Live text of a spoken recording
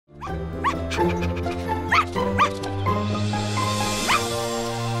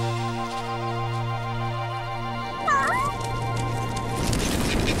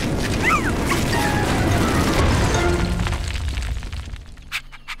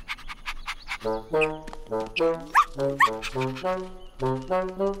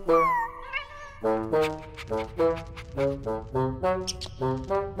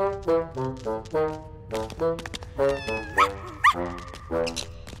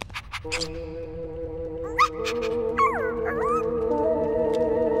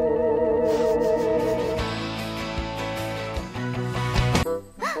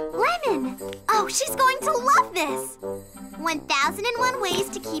Lemon! Oh, she's going to love this! 1001 ways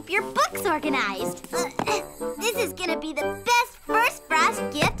to keep your books organized. This is gonna be the best first frost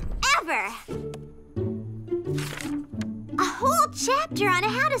gift ever! A whole chapter on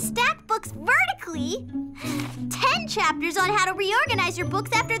how to stack books vertically. 10 chapters on how to reorganize your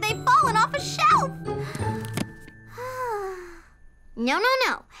books after they've fallen off a shelf. No.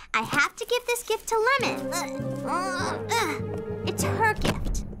 I have to give this gift to Lemon. It's her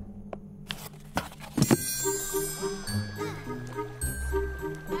gift.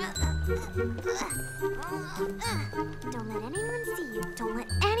 Don't let anyone see you. Don't let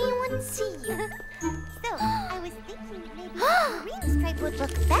anyone see you. So, I was thinking maybe a green stripe would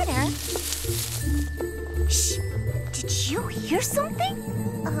look better. Shh! Did you hear something?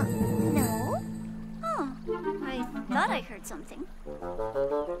 No. Oh, I thought I heard something.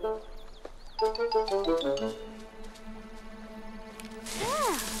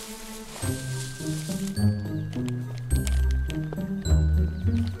 Yeah.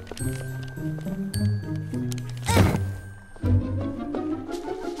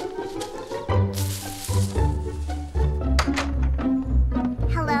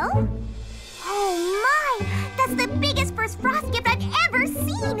 Hello? Oh my! That's the biggest first frost gift I've ever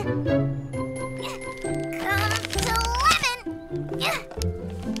seen! Come to Lemon!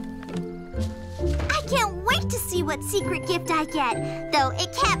 I can't wait to see what secret gift I get, though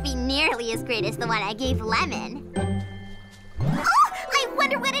it can't be nearly as great as the one I gave Lemon. Oh! I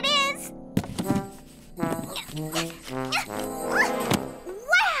wonder what it is!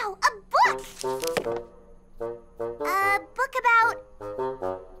 Wow! A book! A book about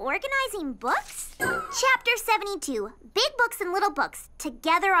organizing books? Chapter 72. Big books and little books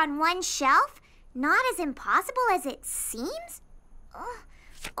together on one shelf? Not as impossible as it seems?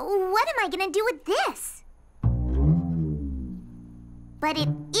 What am I gonna do with this? But it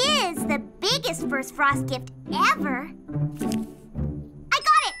is the biggest first frost gift ever. I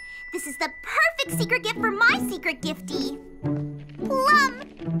got it! This is the perfect secret gift for my secret giftee. Plum!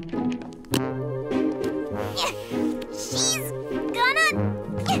 She's gonna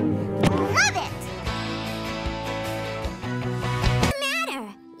love it! What's the matter?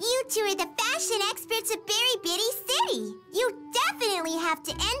 You two are the fashion experts of Berry Bitty City. You definitely have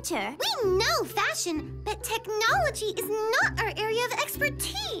to enter. We know fashion, but technology is not our area of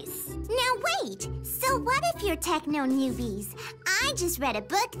expertise. Now wait, so what if you're techno newbies? I just read a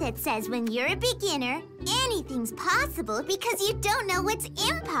book that says when you're a beginner, anything's possible because you don't know what's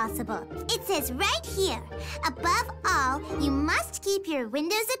impossible. It says right here, above all, you must keep your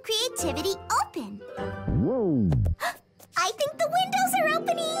windows of creativity open. Whoa. I think the windows are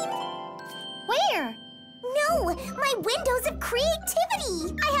opening. Where? No, my windows of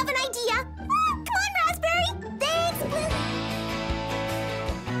creativity. I have an idea. Come on, Raspberry. Thanks, Blue.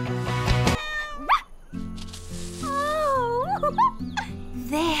 Oh.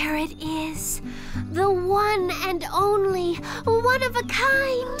 There it is. The one and only, one of a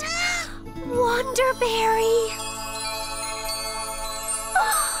kind, Wonderberry.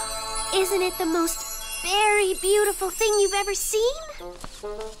 Isn't it the most very beautiful thing you've ever seen?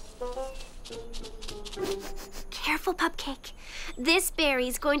 Careful, Pupcake. This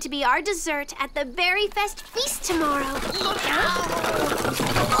berry's going to be our dessert at the Berry Fest feast tomorrow. Look out!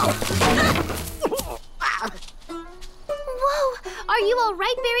 Whoa! Are you all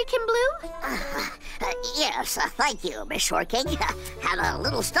right, Berrykin Blue? Yes, thank you, Miss Shortcake. Had a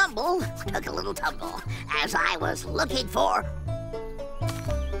little stumble, took a little tumble, as I was looking for...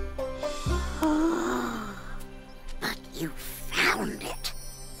 But you found it.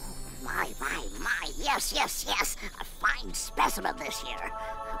 My, yes. A fine specimen this year.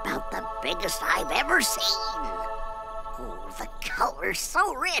 About the biggest I've ever seen. Oh, the color's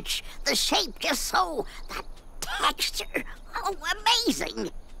so rich. The shape just so... That texture. Oh,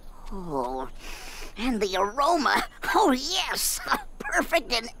 amazing. Oh, and the aroma. Oh, yes.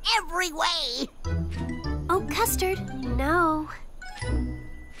 Perfect in every way. Oh, Custard, no.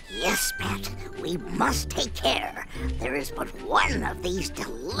 Yes, Pet. We must take care. There is but one of these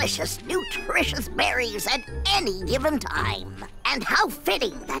delicious, nutritious berries at any given time. And how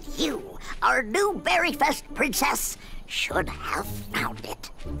fitting that you, our new Berry Fest princess, should have found it.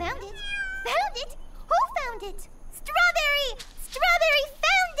 Found it? Found it? Who found it? Strawberry! Strawberry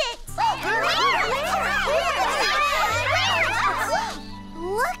found it!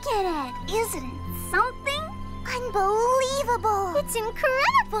 Look at it! Isn't it something? Unbelievable! It's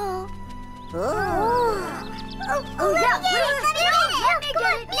incredible! Oh, yeah!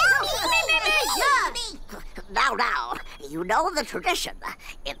 Now, you know the tradition.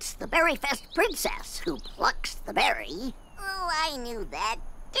 It's the Berry Fest princess who plucks the berry. Oh, I knew that.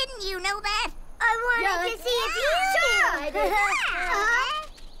 Didn't you know that? I wanted to see if you did.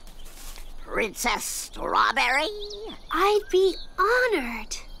 Princess Strawberry? I'd be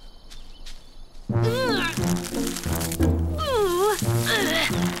honored.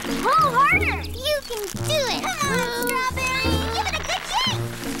 Pull harder! You can do it! Come on, Strawberry! Give it a good shake!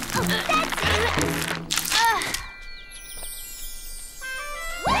 Oh, that's it!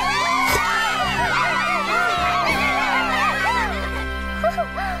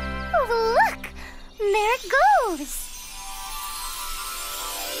 Oh, look! There it goes!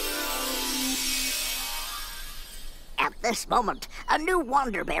 At this moment, a new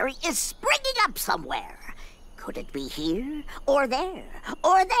Wanderberry is springing up somewhere. Could it be here, or there,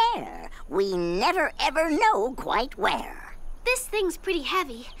 or there? We never ever know quite where. This thing's pretty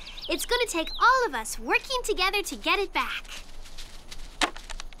heavy. It's gonna take all of us working together to get it back.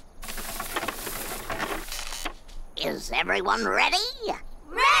 Is everyone ready?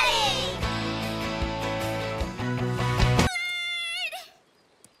 Ready!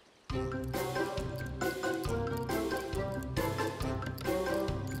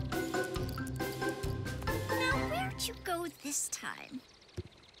 Now, where'd you go this time?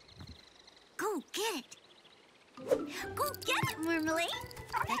 Go get it. Go get it, Marmalade.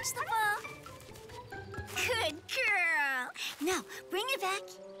 Fetch the ball. Good girl. Now, bring it back.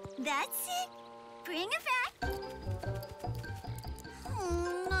 That's it. Bring it back.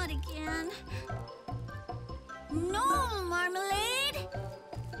 Oh, not again. No, Marmalade.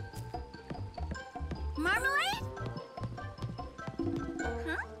 Marmalade?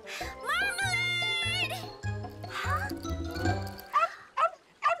 Huh? Marmalade! Huh?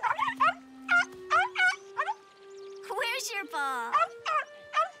 Where's your ball?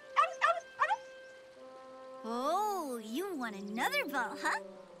 Oh, you want another ball, huh?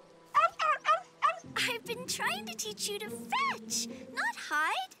 I've been trying to teach you to fetch, not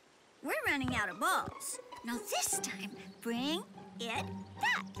hide. We're running out of balls. Now this time, bring it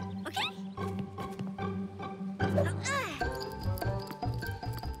back, okay?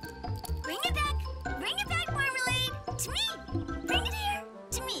 Bring it back. Bring it back, Marmalade. To me. Bring it here.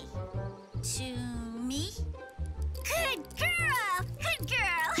 To me. To me. Good girl. Good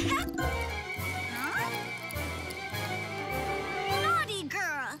girl. Huh? Naughty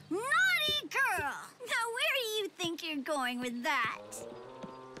girl. Naughty girl. Now where do you think you're going with that?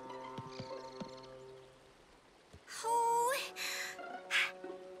 Oh.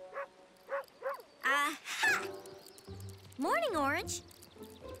 Aha! Morning, Orange.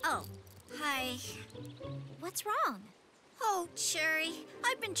 Oh, hi. What's wrong? Oh, Cherry,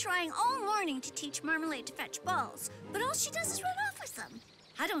 I've been trying all morning to teach Marmalade to fetch balls, but all she does is run off with them.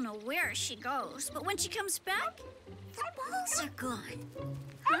 I don't know where she goes, but when she comes back, the balls are gone.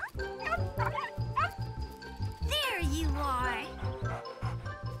 Huh? There you are.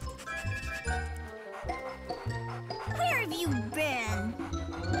 Where have you been?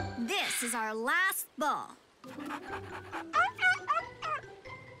 This is our last ball.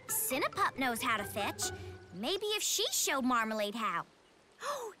 Cinnapup knows how to fetch. Maybe if she showed Marmalade how.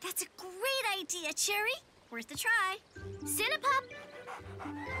 Oh, that's a great idea, Cherry. Worth a try. Cinnapup!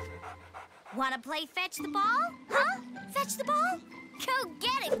 Wanna play fetch the ball? Huh? Fetch the ball? Go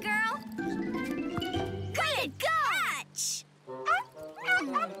get it, girl! Good catch!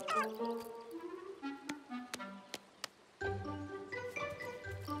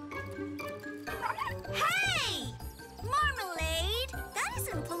 Hey! Marmalade! That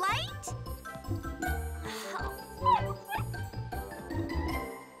isn't polite.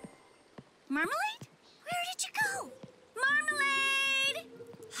 Marmalade? Where did you go? Marmalade!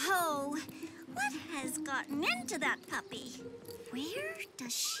 Oh, what has gotten into that puppy? Where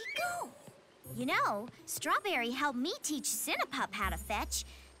does she go? You know, Strawberry helped me teach Cinnapup how to fetch.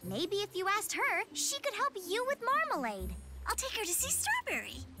 Maybe if you asked her, she could help you with Marmalade. I'll take her to see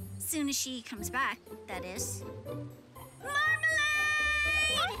Strawberry. Soon as she comes back, that is.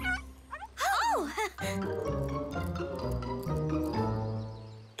 Marmalade! Oh!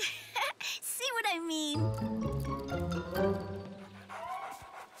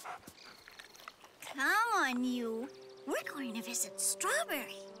 on you. We're going to visit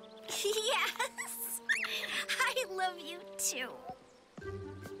Strawberry. Yes! I love you too.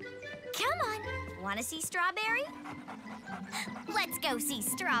 Come on. Want to see Strawberry? Let's go see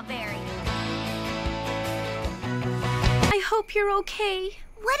Strawberry. I hope you're okay.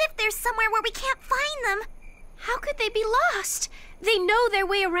 What if there's somewhere where we can't find them? How could they be lost? They know their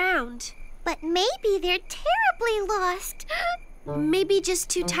way around. But maybe they're terribly lost. Maybe just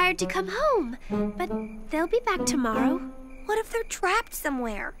too tired to come home. But they'll be back tomorrow. What if they're trapped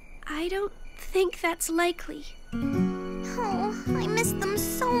somewhere? I don't think that's likely. Oh, I miss them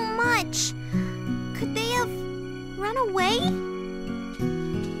so much. Could they have run away?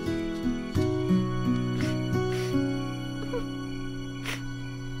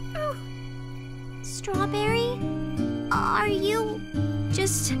 Strawberry? Are you...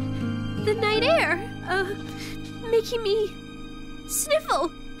 Just the night air, making me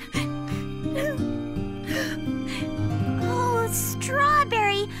sniffle. Oh,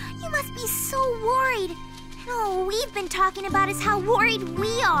 Strawberry, you must be so worried. All we've been talking about is how worried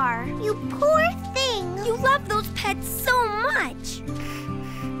we are. You poor thing. You love those pets so much.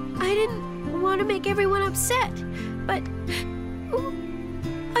 I didn't want to make everyone upset, but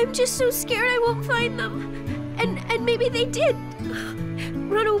I'm just so scared I won't find them. And maybe they did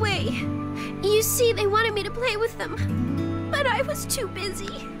run away. You see, they wanted me to play with them, but I was too busy.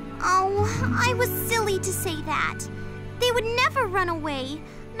 Oh, I was silly to say that. They would never run away.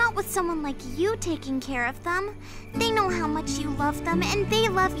 Not with someone like you taking care of them. They know how much you love them, and they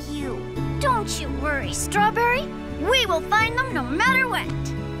love you. Don't you worry, Strawberry. We will find them no matter what.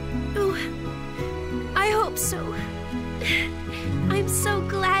 Oh, I hope so. I'm so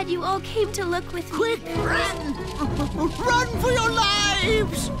glad you all came to look with me. Quick, run! Run for your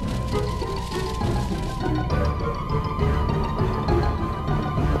lives!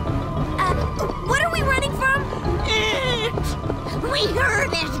 What are we running from? We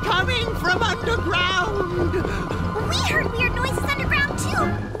heard it coming from underground! We heard weird noises underground,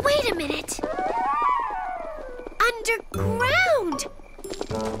 too. Wait a minute. Underground!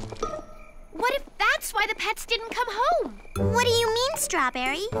 What if that's why the pets didn't come home? What do you mean,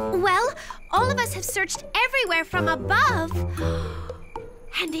 Strawberry? Well, all of us have searched everywhere from above.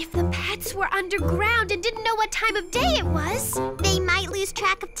 And if the pets were underground and didn't know what time of day it was... They might lose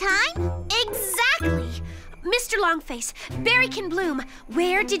track of time? Exactly! Mr. Longface, Berry can bloom.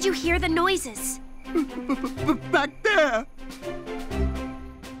 Where did you hear the noises? Back there!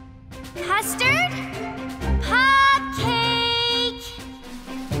 Custard? Pupcake!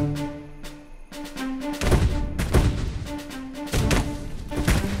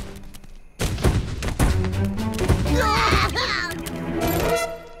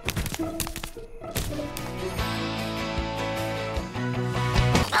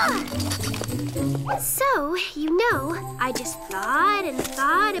 So, you know, I just thought and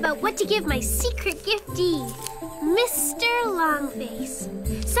thought about what to give my secret giftee, Mr. Longface.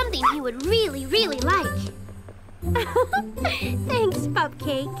 Something he would really, really like. Thanks,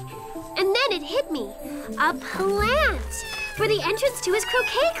 Pupcake. And then it hit me. A plant for the entrance to his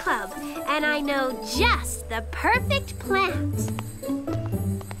croquet club. And I know just the perfect plant.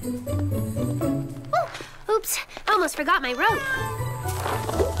 Oh, oops, almost forgot my rope.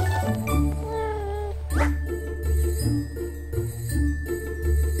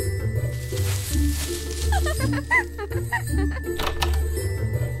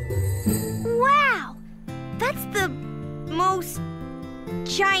 Wow! That's the most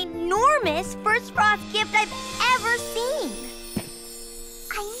ginormous First Frost gift I've ever seen.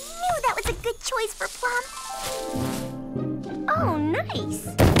 I knew that was a good choice for Plum. Oh, nice.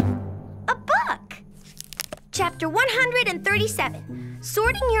 A book. Chapter 137,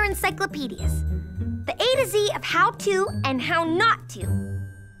 Sorting Your Encyclopedias. The A to Z of how to and how not to.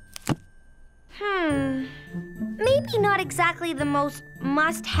 Maybe not exactly the most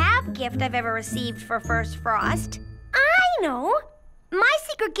must-have gift I've ever received for First Frost. I know! My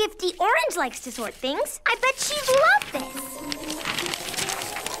secret giftee Orange likes to sort things. I bet she'd love this.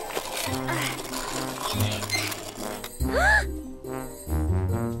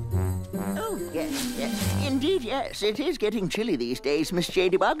 Oh, yes. Indeed, yes. It is getting chilly these days, Miss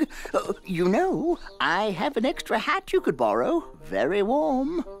Jadybug. You know, I have an extra hat you could borrow. Very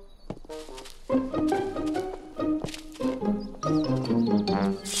warm.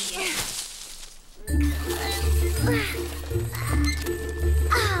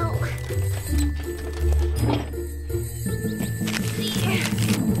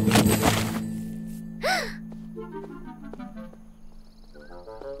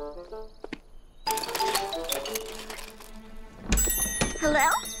 Hello?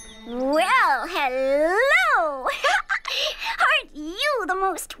 Well, hello! Aren't you the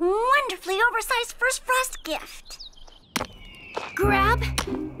most wonderfully oversized first frost gift? Grab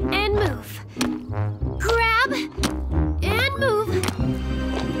and move. Grab and move.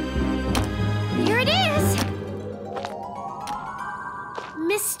 Here it is.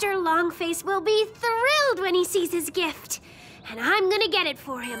 Mr. Longface will be thrilled when he sees his gift. And I'm gonna get it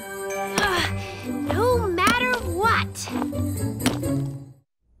for him. No matter what.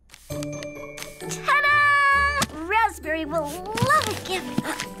 Ta-da! Raspberry will love a gift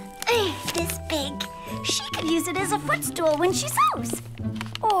this big. She could use it as a footstool when she sews.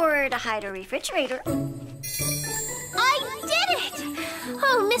 Or to hide her refrigerator. I did it!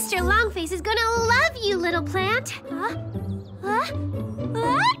 Oh, Mr. Longface is gonna love you, little plant.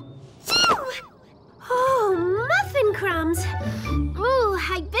 Oh, muffin crumbs. Ooh,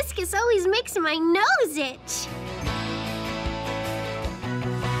 hibiscus always makes my nose itch.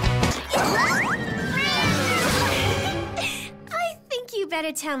 I think you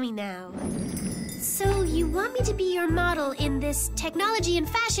better tell me now. So you want me to be your model in this technology and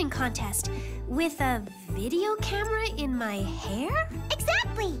fashion contest with a video camera in my hair?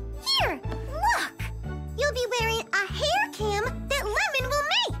 Exactly! Here, look! You'll be wearing a hair cam that Lemon will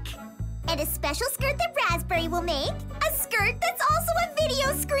make. And a special skirt that Raspberry will make. A skirt that's also a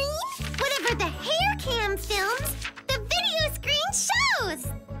video screen. Whatever the hair cam films, the video screen shows.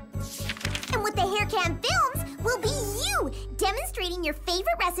 And what the hair cam films will be you demonstrating your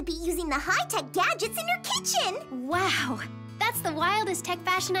favorite recipe using the high-tech gadgets in your kitchen. Wow, that's the wildest tech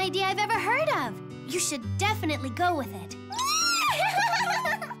fashion idea I've ever heard of. You should definitely go with it.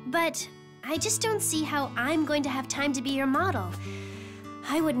 But I just don't see how I'm going to have time to be your model.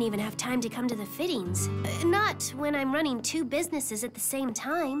 I wouldn't even have time to come to the fittings. Not when I'm running 2 businesses at the same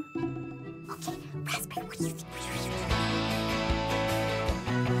time. Okay, Raspberry, what do you think?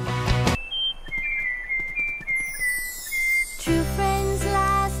 True friends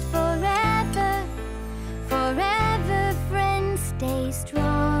last forever, forever friends stay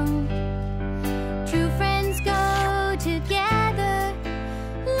strong. True friends go together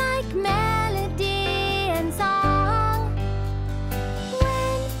like melody and song.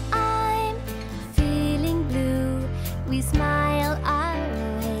 When I'm feeling blue, we smile our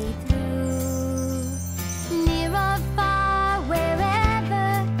way through. Near or far,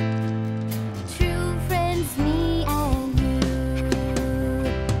 wherever, true friends me and you.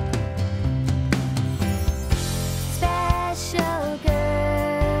 Special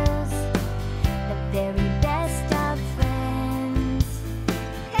girls, the very best of friends.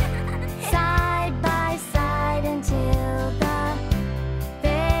 Side by side until the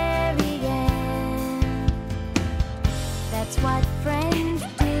very end. That's what friends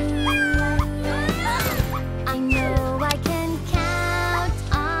do. I know I can count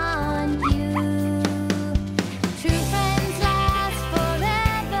on you. True friends last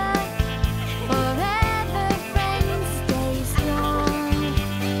forever, forever friends stay strong.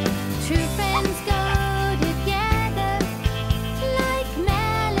 True friends go together like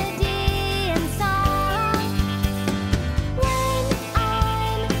melody and song. When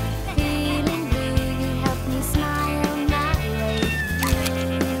I'm feeling blue, you help me smile my way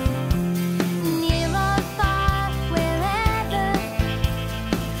through. Near or far, wherever,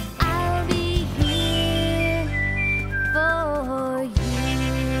 I'll be here for you.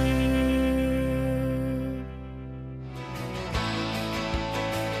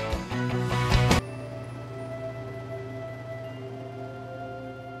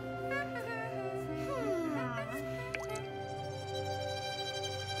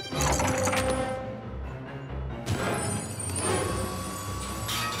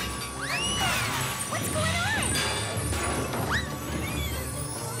 What's going on?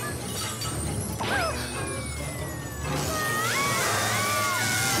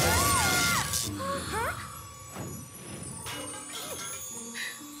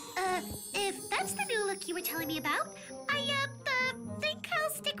 If that's the new look you were telling me about, I think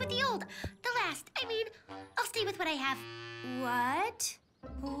I'll stick with the old. The last. I mean, I'll stay with what I have. What?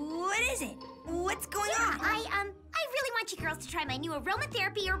 What is it? What's going on? I really want you girls to try my new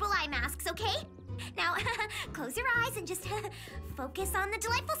aromatherapy herbal eye masks, okay? Now, close your eyes and just focus on the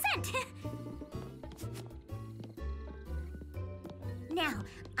delightful scent. Now,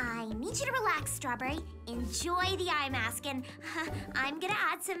 I need you to relax, Strawberry. Enjoy the eye mask, and I'm gonna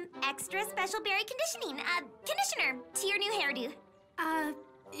add some extra special berry conditioner to your new hairdo.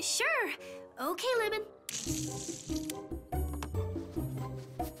 Sure. Okay, Lemon.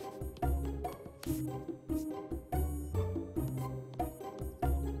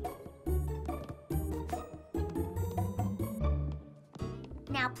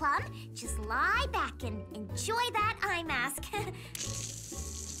 Now Plum. Just lie back and enjoy that eye mask.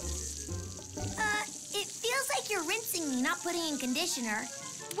 It feels like you're rinsing me, not putting in conditioner.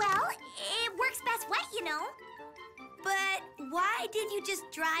 Well, it works best wet, you know. But why did you just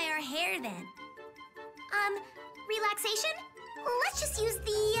dry our hair then? Relaxation? Let's just use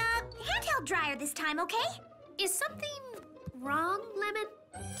the handheld dryer this time, okay? Is something wrong, Lemon?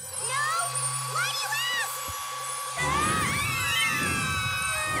 No! Why do you ask?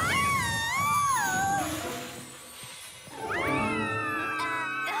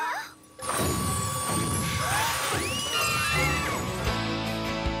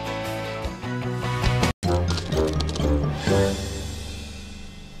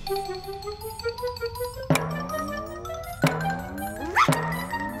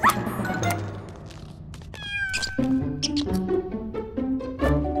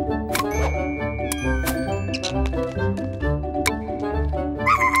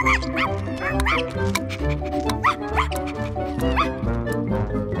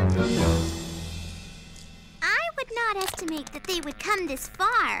 That they would come this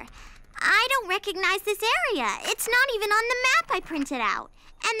far. I don't recognize this area. It's not even on the map I printed out.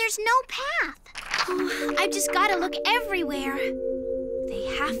 And there's no path. Oh, I've just got to look everywhere. They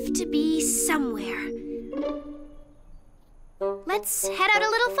have to be somewhere. Let's head out a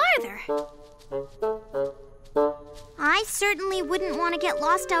little farther. I certainly wouldn't want to get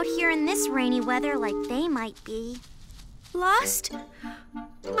lost out here in this rainy weather like they might be. Lost?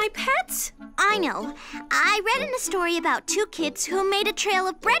 My pets? I know. I read in a story about two kids who made a trail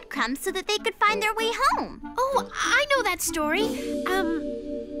of breadcrumbs so that they could find their way home. Oh, I know that story.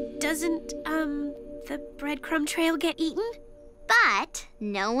 Doesn't, the breadcrumb trail get eaten? But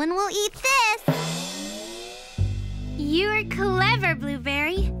no one will eat this. You're clever,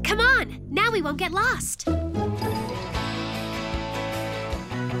 Blueberry. Come on, now we won't get lost.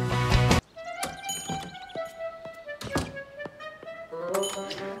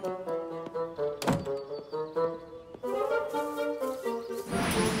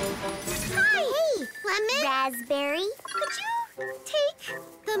 Raspberry, could you take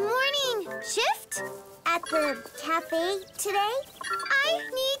the morning shift at the cafe today? I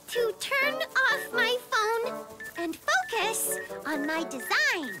need to turn off my phone and focus on my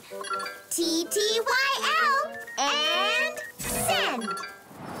design. TTYL and send.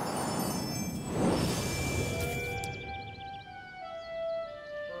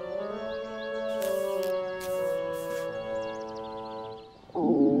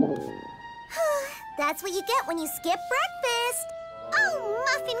 That's what you get when you skip breakfast. Oh,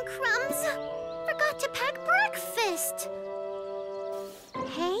 muffin crumbs. Forgot to pack breakfast.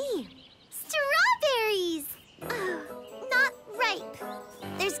 Hey, strawberries. Oh, not ripe.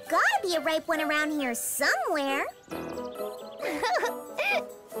 There's gotta be a ripe one around here somewhere.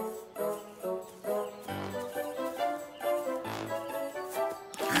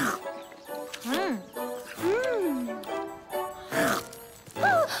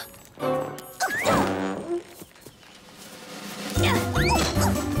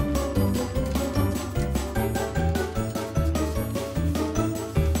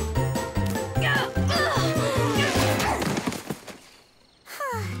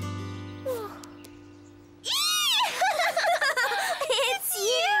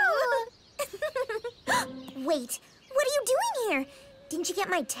 Wait, what are you doing here? Didn't you get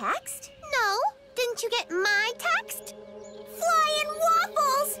my text? No. Didn't you get my text? Flying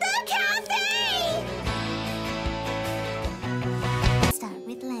Waffles, the cafe! Start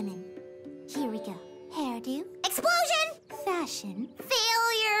with lemon. Here we go. Hairdo. Explosion! Fashion.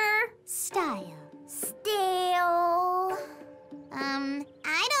 Failure. Style. Stale.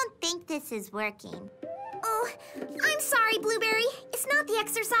 I don't think this is working. Oh, I'm sorry, Blueberry. It's not the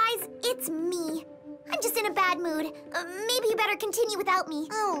exercise, it's me. I'm just in a bad mood. Maybe you better continue without me.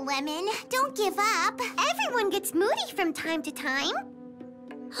 Oh, Lemon, don't give up. Everyone gets moody from time to time.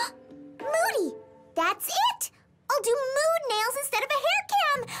 Moody! That's it! I'll do mood nails instead of a hair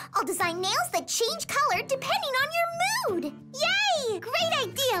cam. I'll design nails that change color depending on your mood. Yay! Great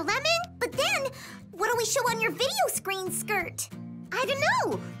idea, Lemon! But then, what'll we show on your video screen skirt? I don't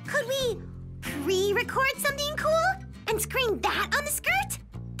know. Could we pre-record something cool and screen that on the skirt?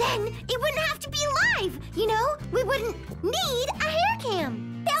 Then it wouldn't have to be live, you know? We wouldn't need a hair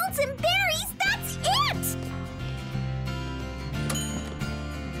cam. Bells and berries, that's it!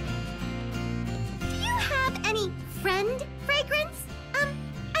 Do you have any friend fragrance?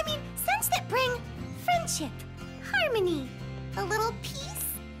 I mean, scents that bring friendship, harmony, a little peace?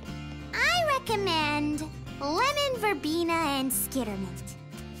 I recommend lemon verbena and skittermint.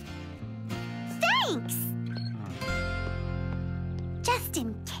 Thanks! Just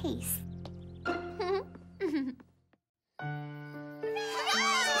in case. taste.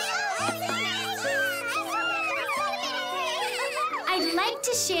 I'd like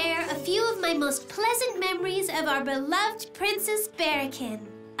to share a few of my most pleasant memories of our beloved Princess Berrykin.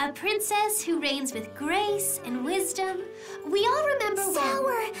 A princess who reigns with grace and wisdom. We all remember when...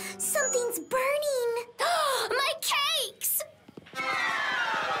 Sour! Something's burning! My cakes!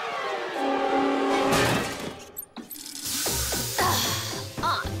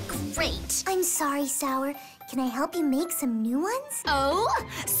 Oh, great. I'm sorry, Sour. Can I help you make some new ones? Oh,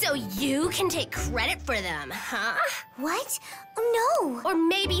 so you can take credit for them, huh? What? Oh, no! Or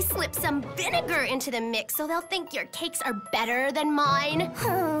maybe slip some vinegar into the mix so they'll think your cakes are better than mine?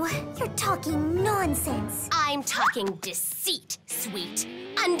 Oh, you're talking nonsense. I'm talking deceit, sweet.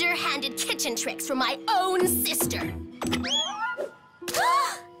 Underhanded kitchen tricks from my own sister.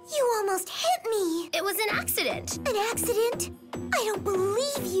 You almost hit me. It was an accident. An accident? I don't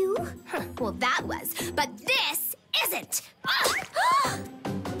believe you. Huh, well, that was, but this isn't.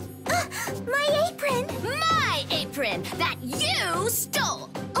 My apron! My apron that you stole.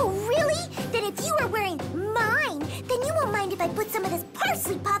 Oh, really? Then if you are wearing mine, then you won't mind if I put some of this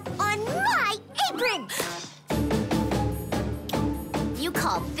parsley puff on my apron! You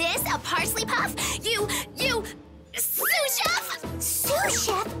call this a parsley puff? You sous chef? Sous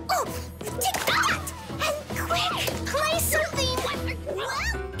chef? Oh, take that! And quick, play something!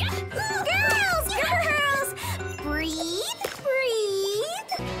 Girls! Breathe!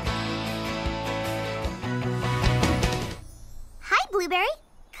 Hi, Blueberry.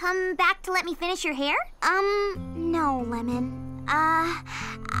 Come back to let me finish your hair? No, Lemon.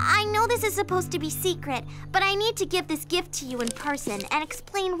 I know this is supposed to be secret, but I need to give this gift to you in person and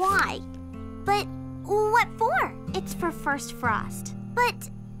explain why. But what for? It's for First Frost. But,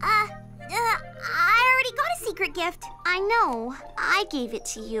 I already got a secret gift. I know. I gave it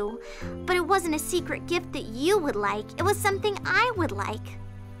to you. But it wasn't a secret gift that you would like. It was something I would like.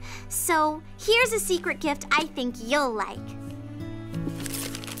 So, here's a secret gift I think you'll like.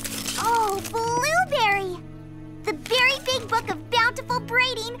 Oh, Blueberry! The Berry Big Book of Bountiful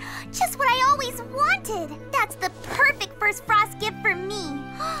Braiding. Just what I always wanted. That's the perfect First Frost gift for me.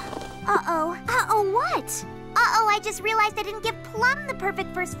 Uh-oh. Uh-oh, what? Uh-oh, I just realized I didn't give Plum the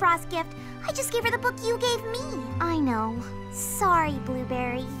perfect First Frost gift. I just gave her the book you gave me. I know. Sorry,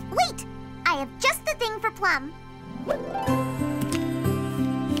 Blueberry. Wait! I have just the thing for Plum.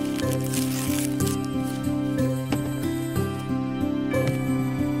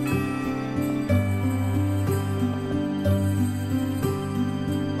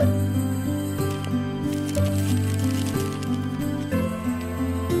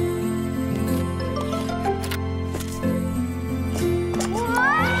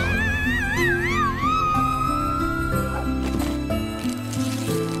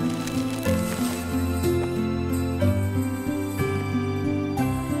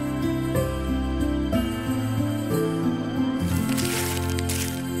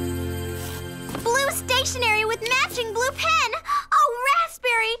 Stationery with matching blue pen. Oh,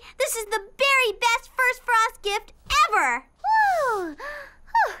 Raspberry, this is the very best First Frost gift ever. Woo.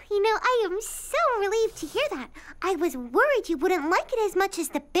 Oh, you know, I am so relieved to hear that. I was worried you wouldn't like it as much as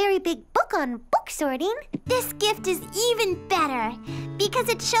the Berry Big Book on book sorting. This gift is even better because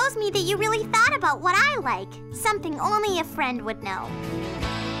it shows me that you really thought about what I like, something only a friend would know.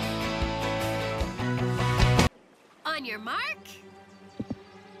 On your mark.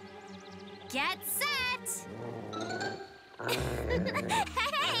 Get set!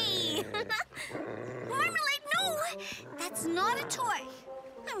 Hey! Marmalade, no! That's not a toy.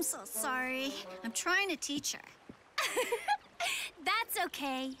 I'm so sorry. I'm trying to teach her. That's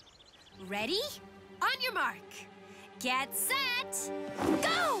okay. Ready? On your mark. Get set.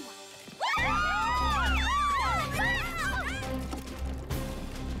 Go!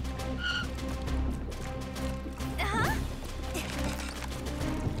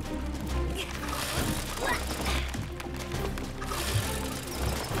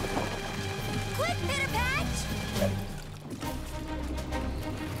 Quick, Pitter Patch!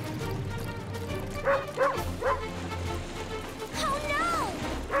 Oh, no!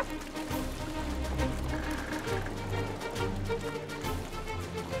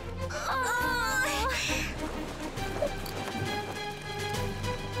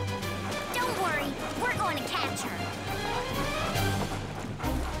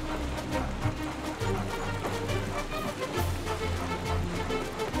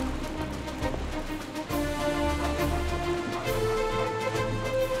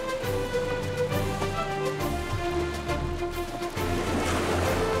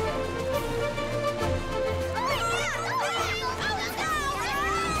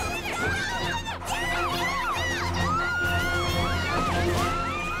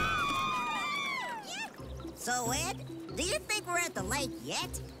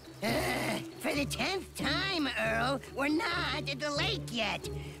 it. For the 10th time, Earl, we're not at the lake yet.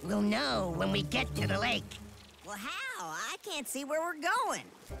 We'll know when we get to the lake. Well, how? I can't see where we're going.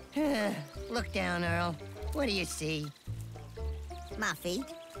 Look down, Earl. What do you see? My feet?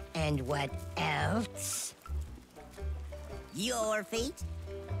 And what else? Your feet?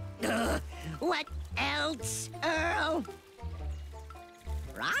 What else, Earl?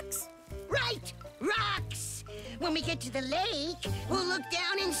 Rocks? Right! Rocks! When we get to the lake, we'll look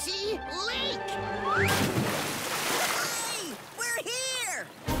down and see lake!